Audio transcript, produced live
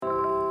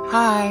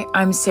Hi,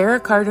 I'm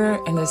Sarah Carter,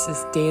 and this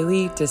is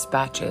Daily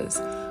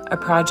Dispatches, a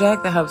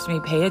project that helps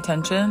me pay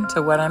attention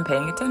to what I'm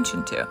paying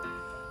attention to.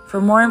 For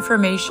more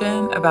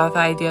information about the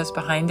ideas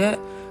behind it,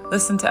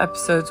 listen to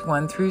episodes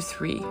 1 through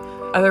 3.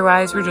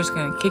 Otherwise, we're just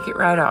going to kick it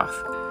right off.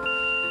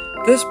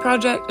 This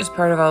project is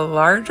part of a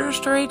larger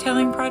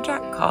storytelling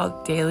project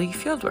called Daily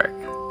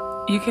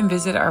Fieldwork. You can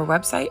visit our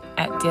website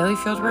at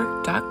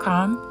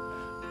dailyfieldwork.com,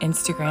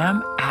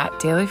 Instagram at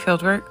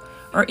dailyfieldwork,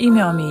 or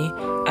email me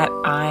at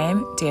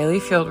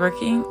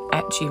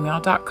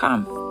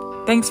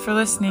imdailyfieldworking@gmail.com. Thanks for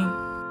listening.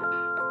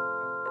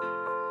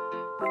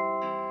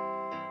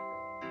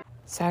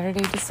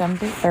 Saturday,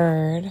 December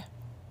 3rd,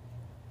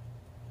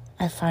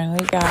 I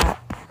finally got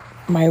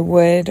my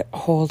wood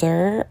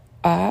holder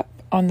up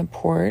on the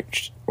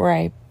porch where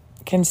I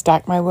can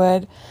stack my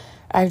wood.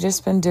 I've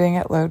just been doing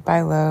it load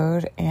by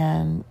load,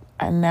 and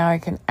now I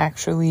can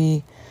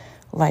actually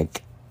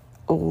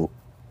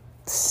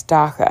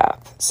stock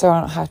up, so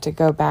I don't have to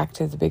go back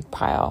to the big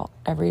pile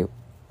every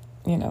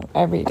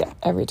day,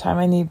 every time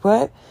I need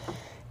wood.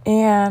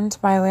 And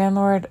my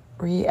landlord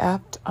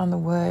re-upped on the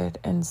wood,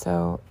 and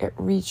so it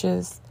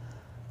reaches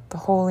the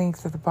whole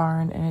length of the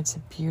barn, and it's a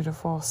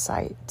beautiful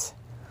sight.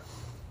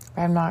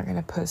 But I'm not going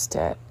to post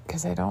it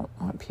because I don't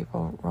want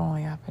people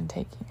rolling up and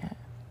taking it.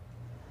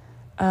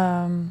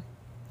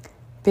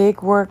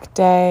 Big work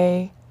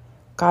day.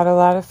 Got a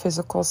lot of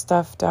physical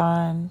stuff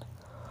done.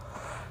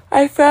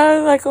 I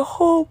found a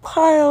whole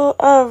pile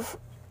of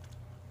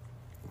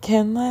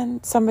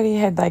kindling. Somebody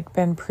had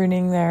been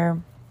pruning their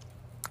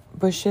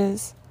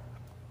bushes.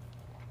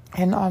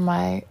 And on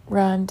my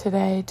run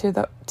today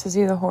to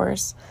see the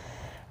horse,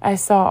 I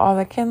saw all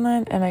the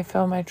kindling and I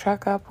filled my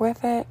truck up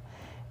with it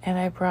and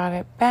I brought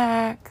it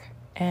back,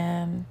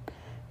 and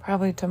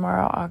probably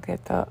tomorrow I'll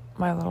get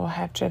my little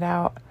hatchet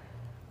out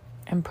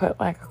and put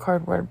a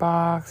cardboard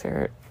box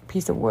or a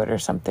piece of wood or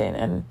something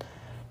and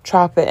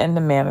chop it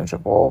into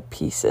manageable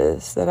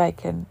pieces that I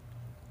can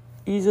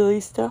easily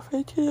stuff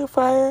into the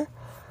fire.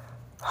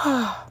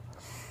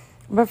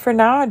 But for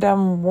now, I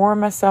done wore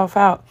myself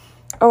out.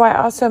 Oh, I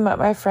also met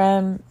my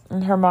friend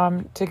and her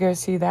mom to go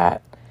see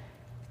that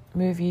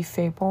movie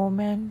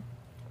Fableman,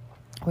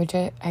 which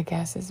I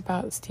guess is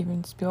about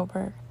Steven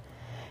Spielberg.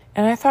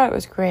 And I thought it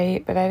was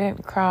great, but I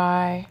didn't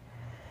cry.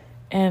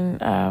 And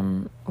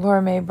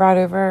Laura Mae brought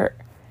over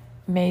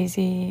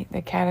Maisie,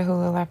 the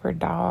Catahoula leopard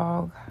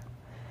dog.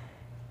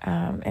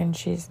 And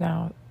she's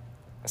now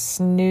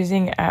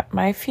snoozing at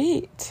my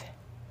feet.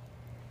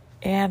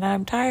 And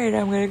I'm tired.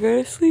 I'm going to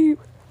go to sleep.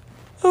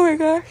 Oh my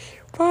gosh.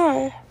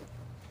 Bye.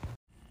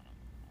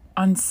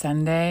 On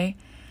Sunday,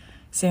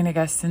 St.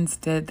 Augustine's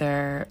did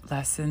their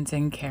lessons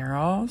and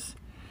carols.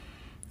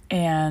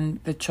 And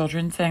the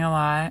children sang a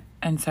lot.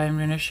 And so I'm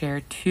going to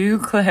share 2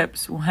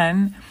 clips.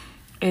 One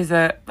is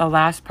the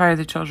last part of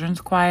the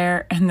children's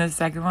choir. And the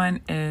second one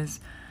is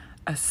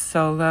a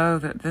solo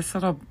that this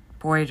little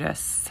boy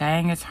just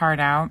sang his heart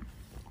out.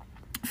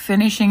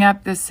 Finishing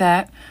up the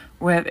set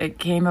with It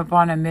Came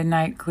Upon a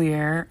Midnight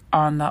Clear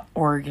on the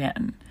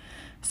organ.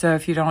 So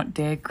if you don't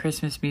dig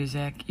Christmas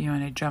music, you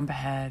want to jump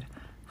ahead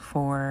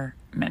 4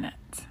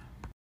 minutes.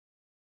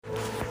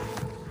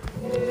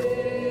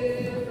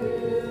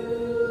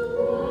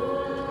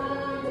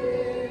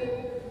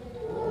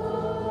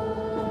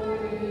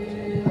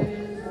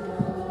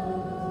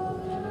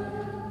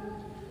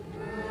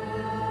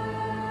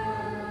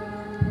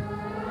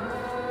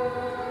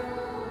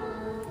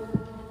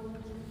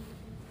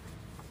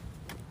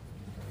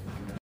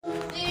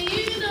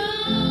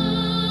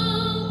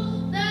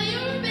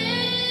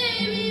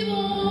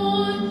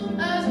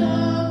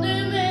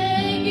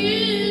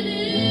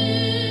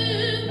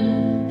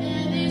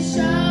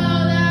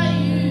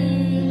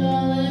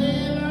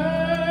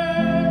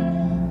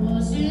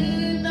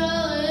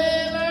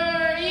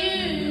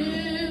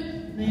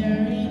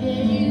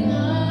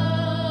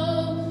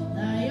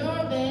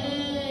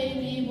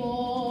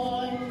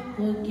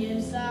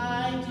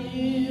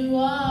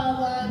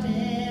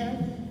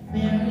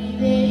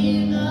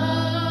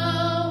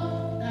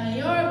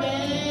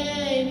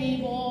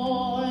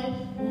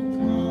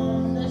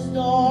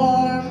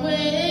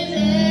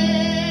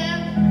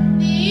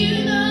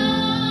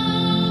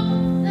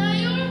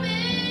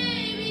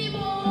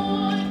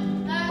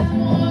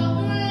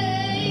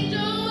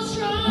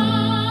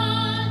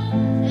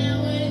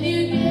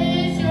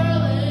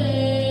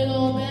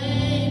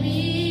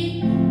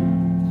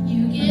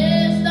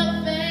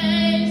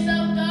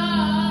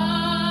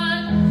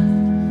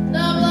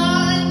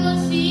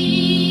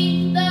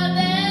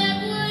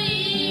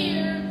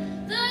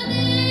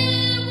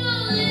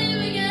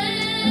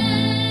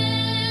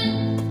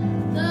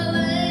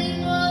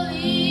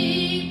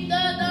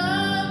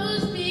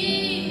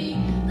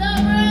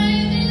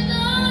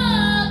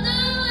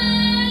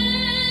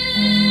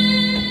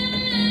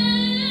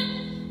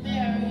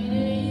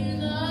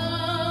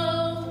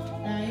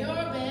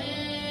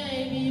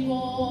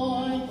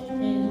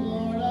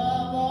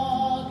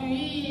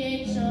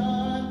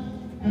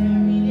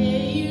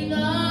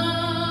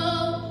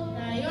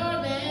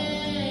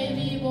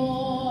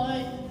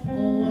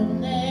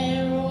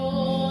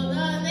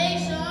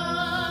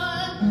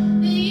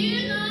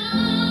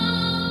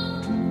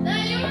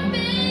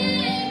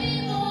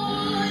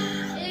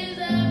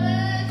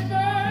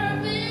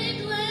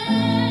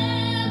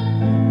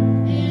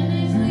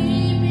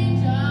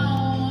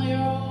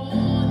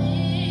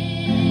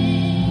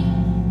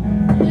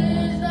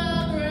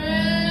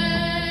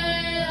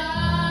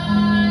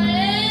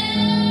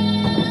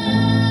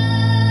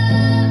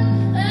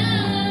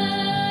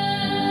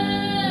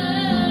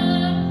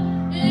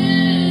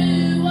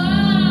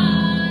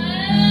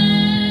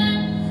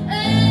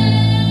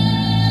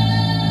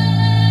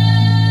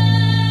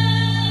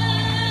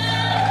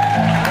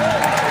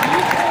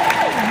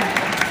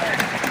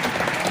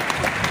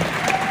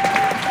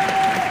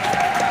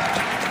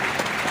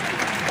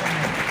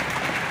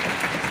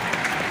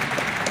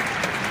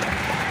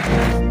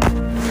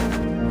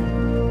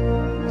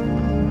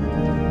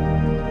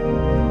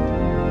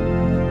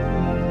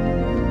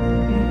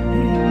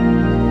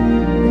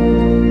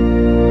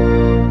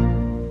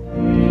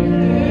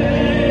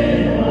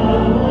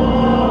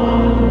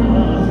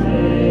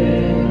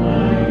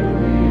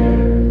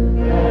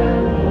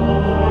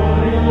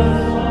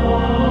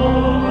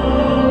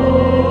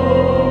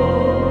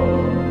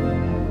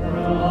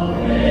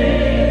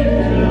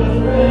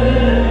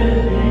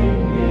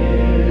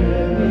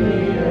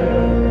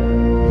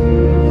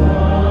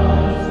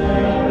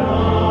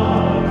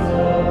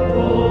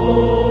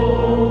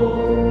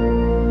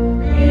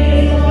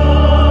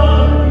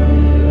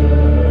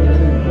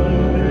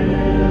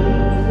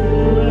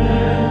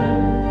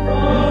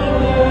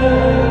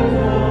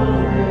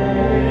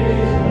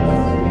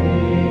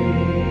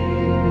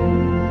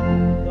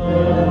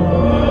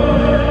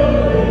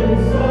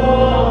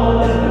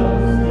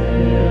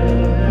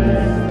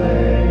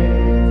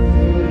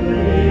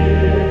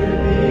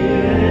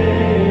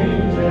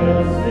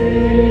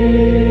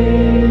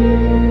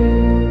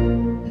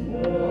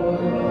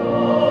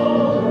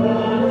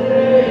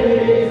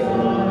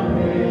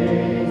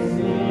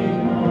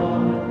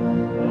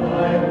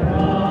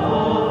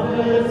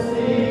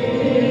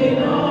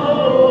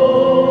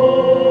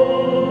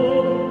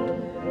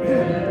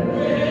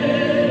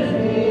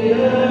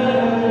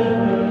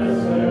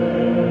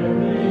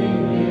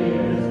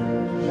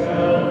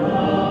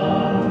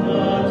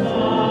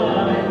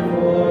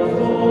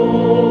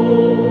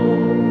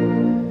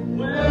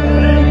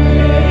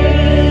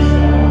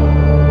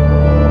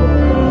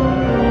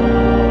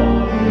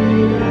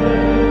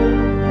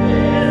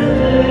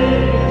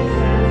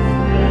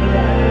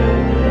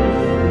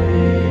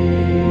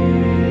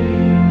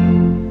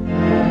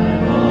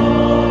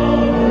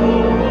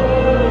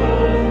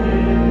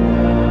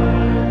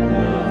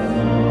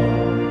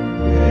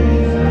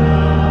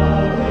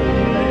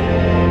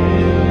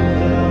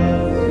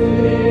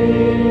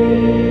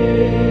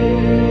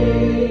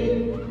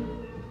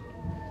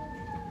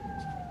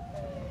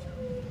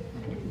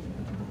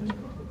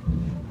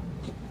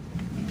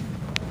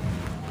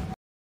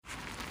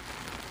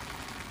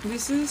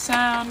 This is the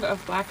sound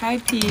of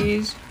black-eyed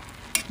peas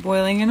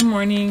boiling in the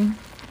morning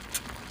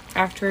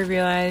after I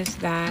realized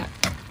that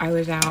I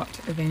was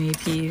out of any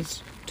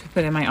peas to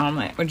put in my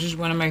omelet, which is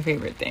one of my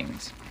favorite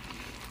things.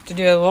 To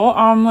do a little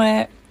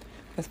omelet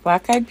with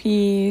black-eyed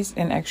peas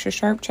and extra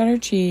sharp cheddar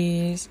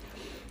cheese.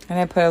 And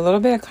I put a little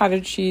bit of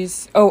cottage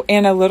cheese. Oh,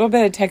 and a little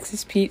bit of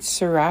Texas Pete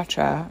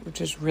sriracha, which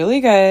is really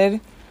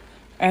good.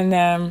 And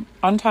then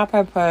on top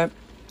I put a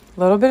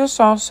little bit of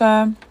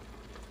salsa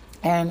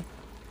and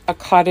a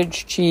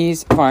cottage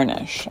cheese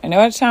garnish. I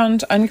know it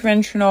sounds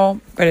unconventional,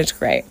 but it's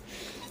great.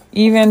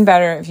 Even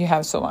better if you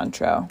have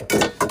cilantro.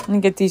 Let me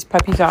get these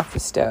puppies off the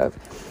stove.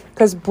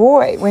 Because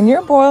boy, when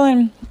you're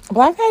boiling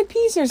black-eyed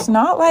peas, it's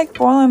not like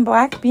boiling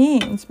black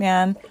beans,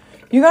 man.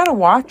 You got to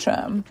watch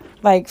them.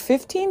 Like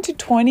 15 to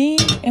 20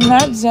 in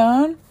that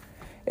zone.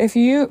 If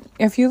you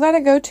let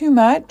it go too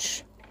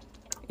much,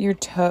 you're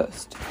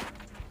toast.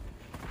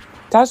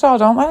 That's all.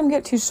 Don't let them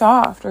get too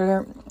soft, or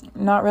they're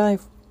not really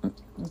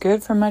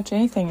good for much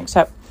anything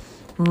except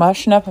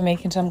mushing up and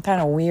making some kind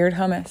of weird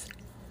hummus.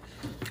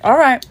 All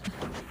right.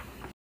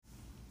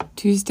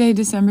 Tuesday,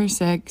 December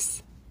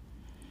 6th.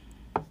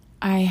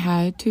 I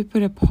had to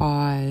put a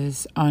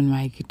pause on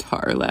my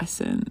guitar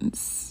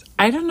lessons.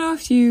 I don't know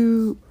if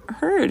you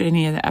heard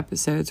any of the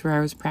episodes where I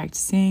was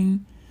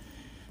practicing,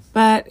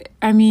 but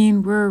I mean,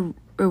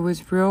 it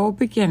was real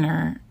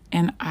beginner,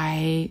 and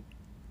I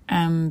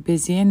am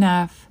busy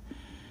enough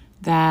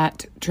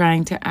that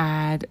trying to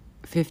add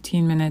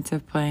 15 minutes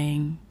of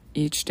playing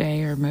each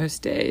day or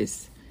most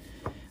days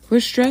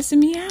was stressing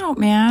me out,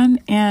 man.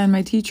 And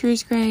my teacher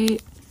is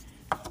great.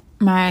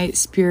 My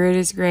spirit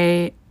is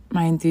great.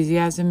 My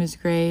enthusiasm is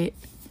great.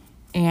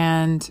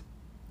 And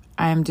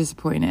I'm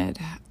disappointed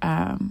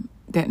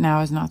that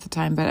now is not the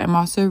time. But I'm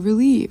also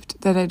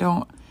relieved that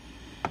I'm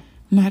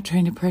not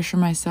trying to pressure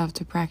myself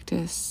to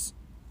practice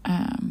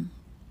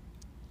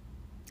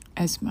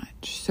as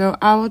much. So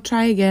I will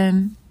try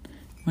again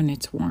when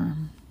it's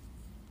warm.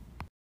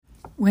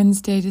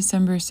 Wednesday,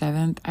 December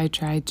 7th, I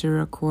tried to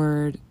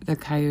record the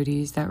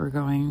coyotes that were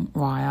going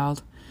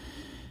wild.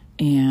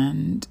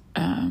 And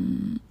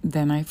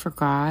then I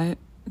forgot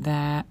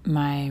that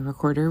my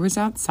recorder was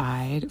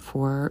outside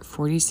for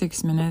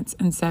 46 minutes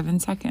and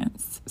 7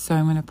 seconds. So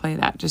I'm going to play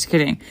that. Just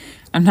kidding.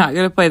 I'm not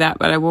going to play that,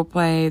 but I will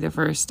play the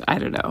first,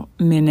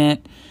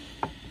 minute.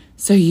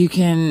 So you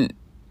can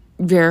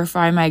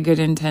verify my good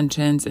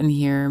intentions and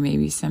hear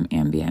maybe some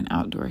ambient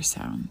outdoor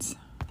sounds.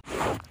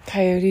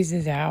 Coyotes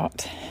is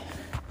out.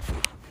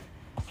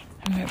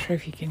 I'm not sure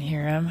if you can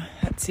hear them.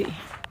 Let's see.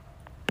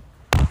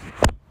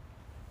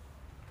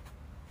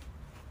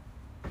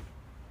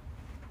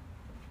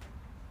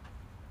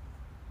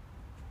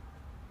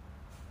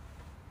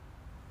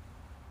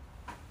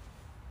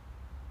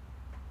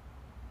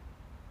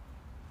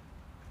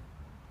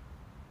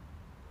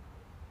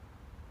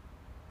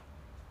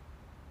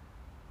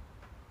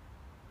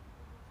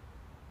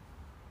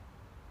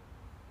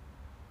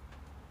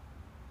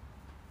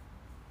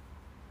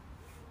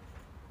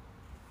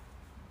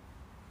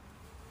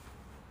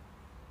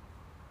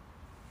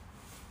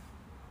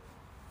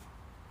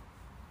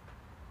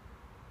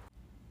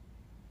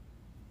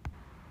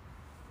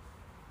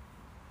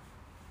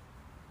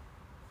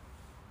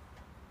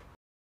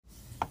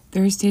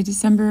 Thursday,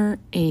 December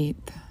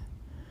 8th.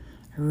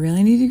 I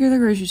really need to go to the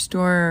grocery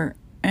store,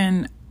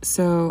 and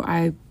so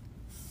I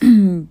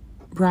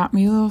brought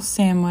me a little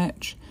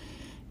sandwich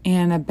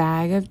and a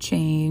bag of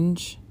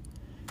change,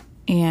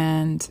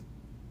 and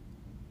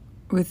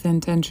with the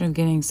intention of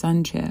getting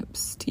Sun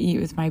Chips to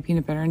eat with my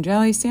peanut butter and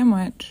jelly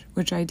sandwich,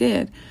 which I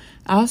did.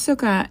 I also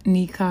got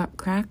Neacock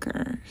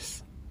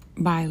crackers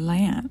by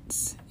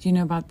Lance. Do you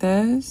know about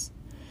those?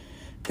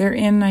 They're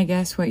in, I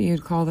guess, what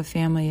you'd call the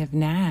family of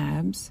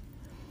nabs.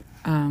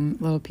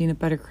 Little peanut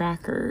butter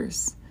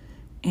crackers,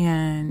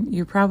 and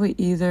you probably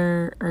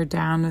either are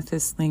down with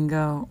this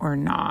lingo or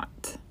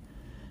not.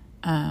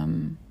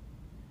 And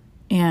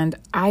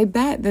I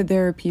bet that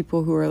there are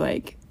people who are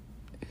like,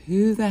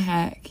 who the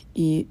heck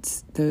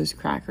eats those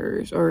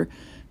crackers, or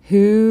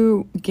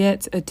who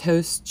gets a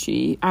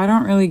Toast-Chi? I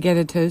don't really get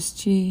a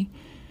Toast-Chi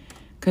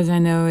because I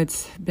know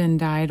it's been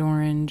dyed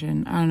orange,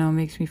 and I don't know, it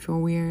makes me feel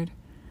weird.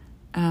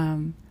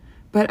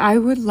 But I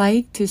would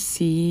like to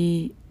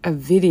see a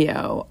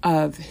video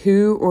of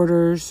who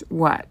orders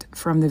what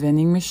from the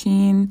vending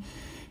machine,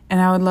 and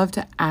I would love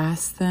to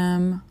ask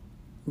them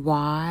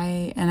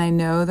why. And I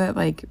know that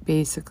like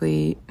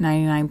basically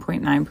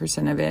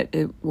 99.9% of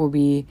it will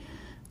be,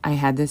 I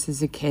had this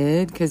as a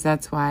kid, because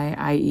that's why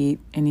I eat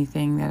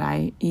anything that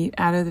I eat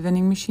out of the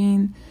vending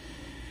machine.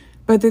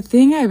 But the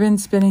thing I've been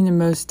spending the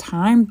most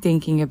time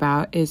thinking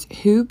about is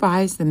who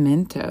buys the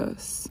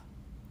Mentos.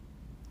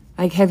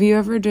 Like, have you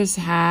ever just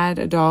had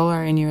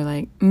 $1 and you're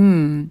like,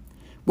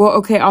 Well,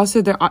 okay,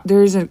 also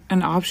there's an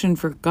option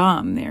for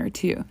gum there,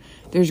 too.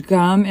 There's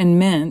gum and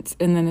mints,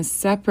 and then a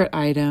separate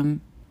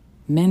item,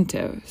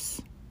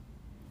 Mentos.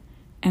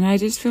 And I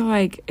just feel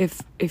like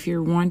if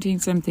you're wanting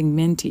something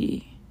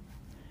minty,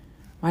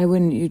 why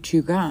wouldn't you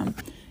chew gum?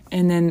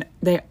 And then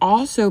they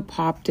also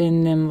popped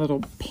in them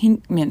little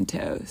pink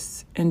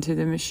Mentos into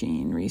the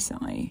machine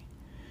recently.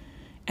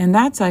 And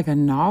that's like a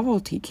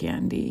novelty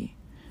candy.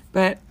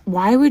 But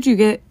why would you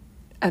get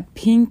a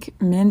pink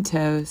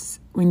Mentos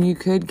when you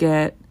could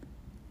get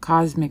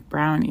cosmic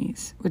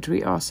brownies, which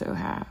we also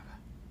have?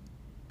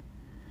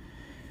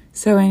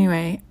 So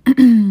anyway,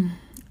 I'm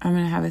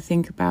going to have a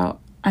think about,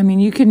 I mean,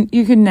 you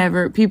can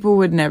never, people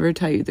would never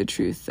tell you the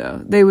truth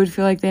though. They would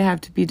feel like they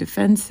have to be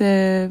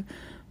defensive,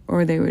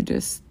 or they would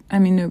just, I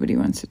mean, nobody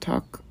wants to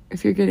talk.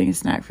 If you're getting a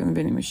snack from the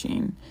vending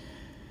machine,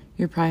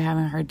 you're probably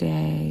having a hard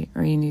day,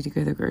 or you need to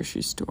go to the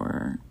grocery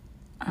store,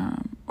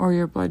 or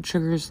your blood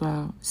sugar is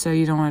low, so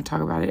you don't want to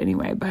talk about it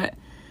anyway. But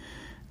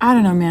I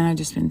don't know, man, I've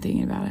just been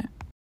thinking about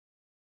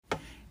it.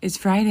 It's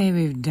Friday.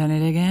 We've done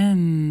it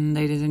again,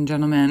 ladies and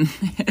gentlemen.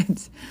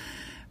 It's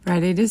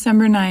Friday,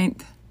 December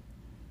 9th.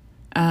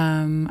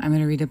 I'm going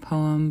to read a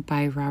poem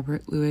by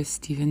Robert Louis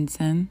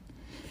Stevenson.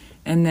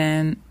 And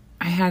then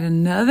I had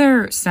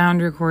another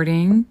sound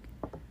recording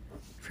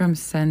from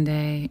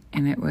Sunday,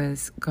 and it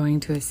was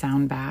going to a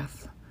sound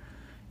bath.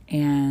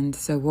 And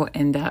so we'll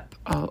end up,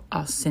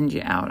 I'll send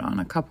you out on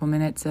a couple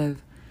minutes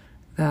of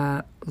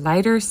the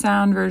lighter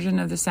sound version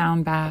of the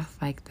sound bath,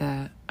 like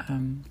the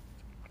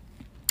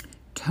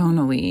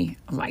tonally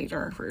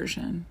lighter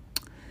version.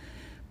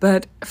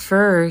 But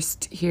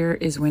first, here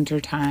is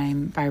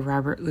Wintertime by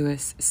Robert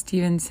Louis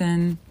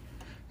Stevenson,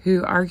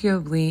 who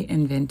arguably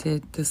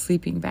invented the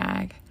sleeping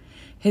bag.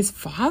 His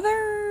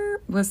father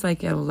was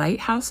like a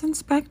lighthouse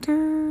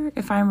inspector,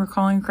 if I'm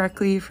recalling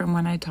correctly, from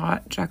when I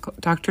taught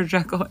Dr.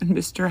 Jekyll and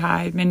Mr.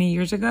 Hyde many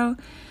years ago.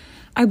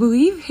 I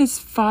believe his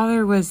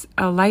father was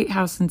a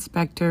lighthouse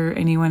inspector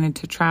and he wanted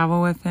to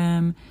travel with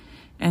him.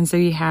 And so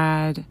he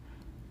had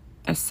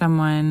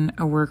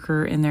a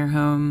worker in their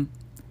home,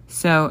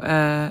 sew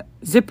a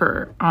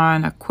zipper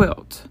on a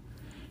quilt.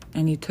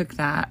 And he took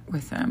that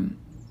with him.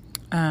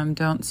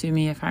 Don't sue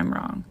me if I'm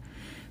wrong.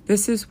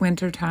 This is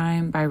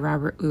Wintertime by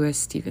Robert Louis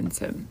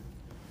Stevenson.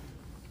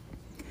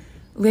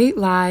 Late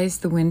lies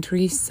the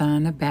wintry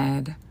sun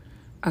abed,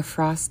 a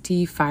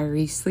frosty,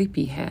 fiery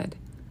sleepyhead.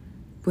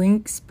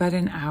 Blinks but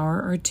an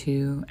hour or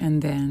two,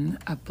 and then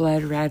a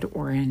blood-red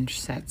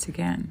orange sets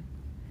again.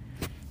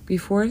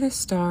 Before the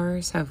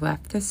stars have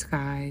left the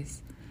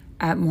skies,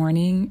 at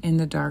morning in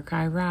the dark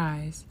I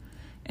rise,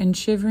 and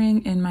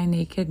shivering in my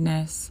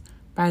nakedness,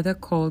 by the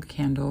cold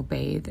candle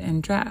bathe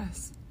and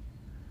dress.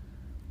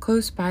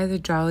 Close by the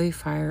jolly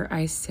fire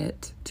I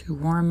sit to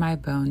warm my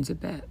bones a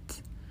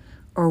bit,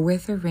 or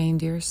with a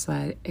reindeer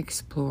sled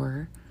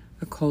explore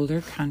the colder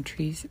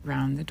countries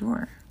round the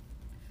door.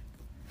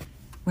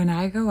 When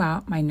I go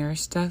out, my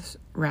nurse does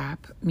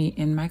wrap me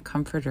in my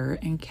comforter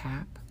and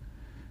cap.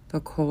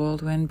 The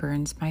cold wind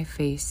burns my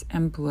face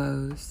and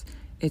blows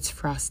its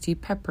frosty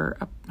pepper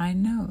up my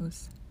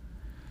nose.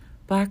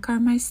 Black are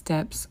my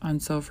steps on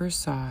silver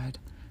sod,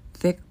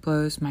 thick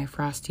blows my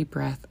frosty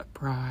breath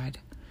abroad,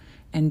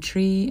 and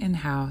tree and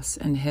house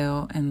and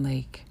hill and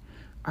lake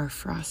are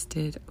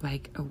frosted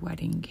like a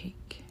wedding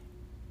cake.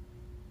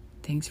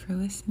 Thanks for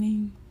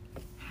listening.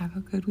 Have a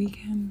good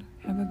weekend.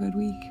 Have a good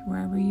week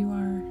wherever you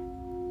are.